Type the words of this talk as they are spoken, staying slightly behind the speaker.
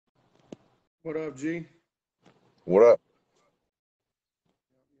What up, G? What up?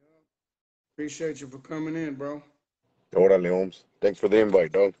 Appreciate you for coming in, bro. Órale, Holmes. Thanks for the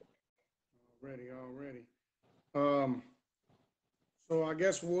invite, dog. Already. Um, so I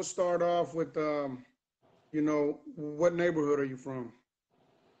guess we'll start off with, what neighborhood are you from,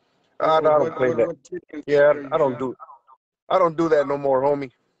 I or don't what play what that. what city and Yeah, state are you I don't from? do. I don't do that no more,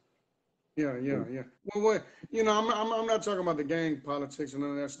 homie. Yeah. Well, I'm not talking about the gang politics and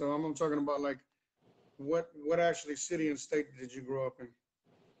none of that stuff. I'm talking about like what actually city and state did you grow up in?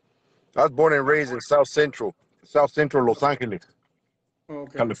 I was born and raised in South Central Los Angeles, Oh,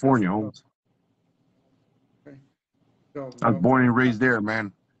 okay, that's California, what's up. Holmes. Okay, dope, I was dope. born and raised there,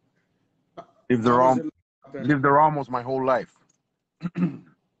 man. Lived How there was all. it out there? Lived there almost my whole life.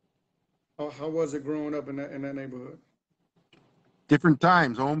 How was it growing up in that neighborhood? Different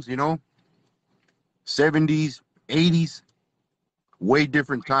times, Holmes. 70s, 80s, way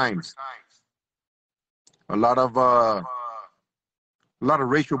different times. A lot of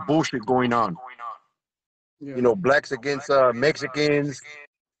racial bullshit going on. Yeah, Blacks against Mexicans.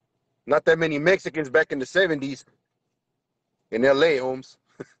 Not that many Mexicans back in the 70s in LA, Holmes,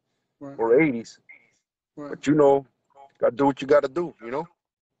 right, or 80s. right. But gotta do what you gotta do.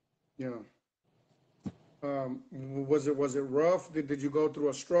 Yeah. Was it rough? Did you go through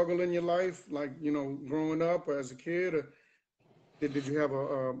a struggle in your life, like growing up or as a kid, or did you have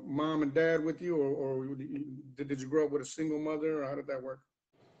a mom and dad with you, or did you grow up with a single mother, or how did that work?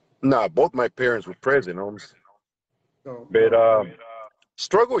 Nah, both my parents were present, Holmes. Dope, But dope, dope.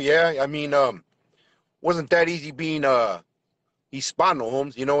 struggle, yeah. I mean, wasn't that easy being Hispano,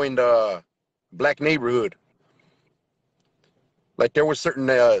 Holmes, in the black neighborhood. Like there were certain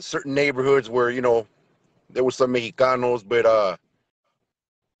neighborhoods where, there was some Mexicanos, but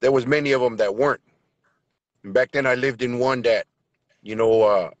there was many of them that weren't. And back then I lived in one that, you know,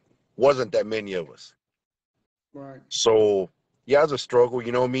 uh wasn't that many of us. Right, So yeah, it was a struggle,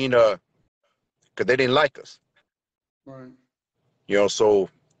 you know what I mean? Because they didn't like us. right. So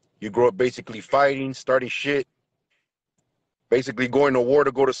you grow up basically fighting, starting shit, basically going to war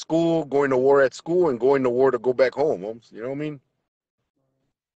to go to school, going to war at school, and going to war to go back home. Holmes. You know what I mean?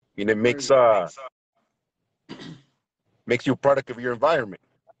 And it makes Crazy. makes you a product of your environment.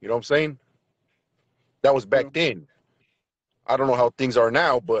 You know what I'm saying? That was Yeah, back then. I don't know how things are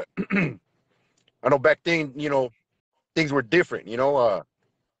now, but I know back then, things were different.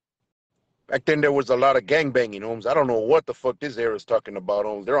 Back then there was a lot of gang banging, Holmes. I don't know what the fuck this era is talking about,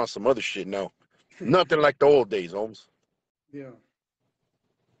 Holmes. They're on some other shit now. Nothing like the old days, Holmes. yeah,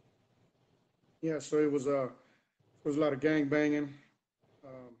 yeah. So it was a lot of gang banging.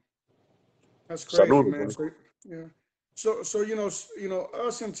 Um, that's crazy, Saludos, man. homie. So yeah. So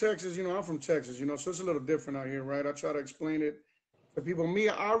us in Texas. I'm from Texas. So it's a little different out here, right? I try to explain it to people. Me,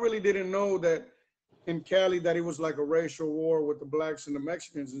 I really didn't know that in Cali that it was like a racial war with the blacks and the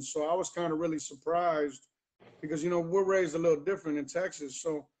Mexicans, and so I was kind of really surprised because we're raised a little different in Texas.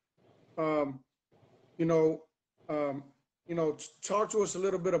 So um, you know, um, talk to us a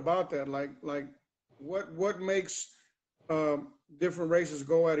little bit about that. Like what makes different races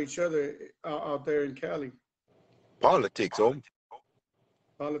go at each other out there in Cali? Politics, Holmes.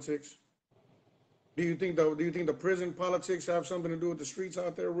 Politics. Do you think the prison politics have something to do with the streets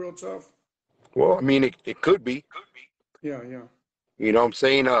out there real tough? Well, I mean, it could be. Yeah, yeah, You know what I'm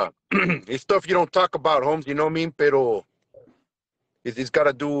saying? It's stuff you don't talk about, Holmes. You know what I mean? Pero it's got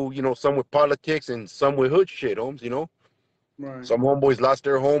to do, some with politics and some with hood shit, Holmes. right. Some homeboys lost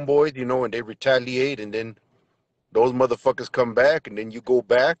their homeboys, and they retaliate, and then those motherfuckers come back, and then you go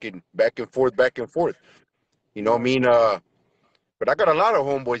back and back and forth, back and forth. You know what I Right. mean? But I got a lot of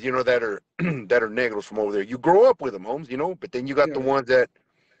homeboys, that are that are negros from over there. You grow up with them, Holmes. But then you got Yeah, the ones that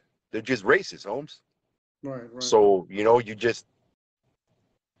they're just racist, Holmes. right, right, So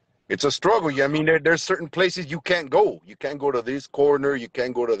it's a struggle. Yeah, I mean, there's certain places you can't go. You can't go to this corner. You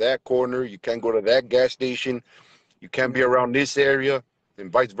can't go to that corner. You can't go to that gas station. You can't be yeah, around this area,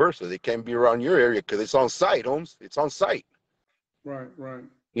 and vice versa. They can't be around your area because it's on site, Holmes. It's on site. right, right.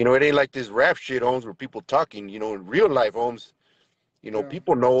 It ain't like this rap shit, Holmes, where people talking. In real life, Holmes, Yeah,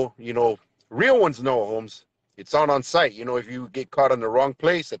 people know. Real ones know, Holmes. It's on site. If you get caught in the wrong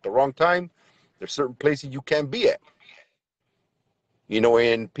place at the wrong time, there's certain places you can't be at.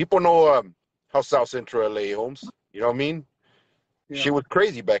 And people know how South Central LA, Holmes. You know what I mean? yeah, Shit was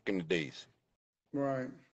crazy back in the days. right.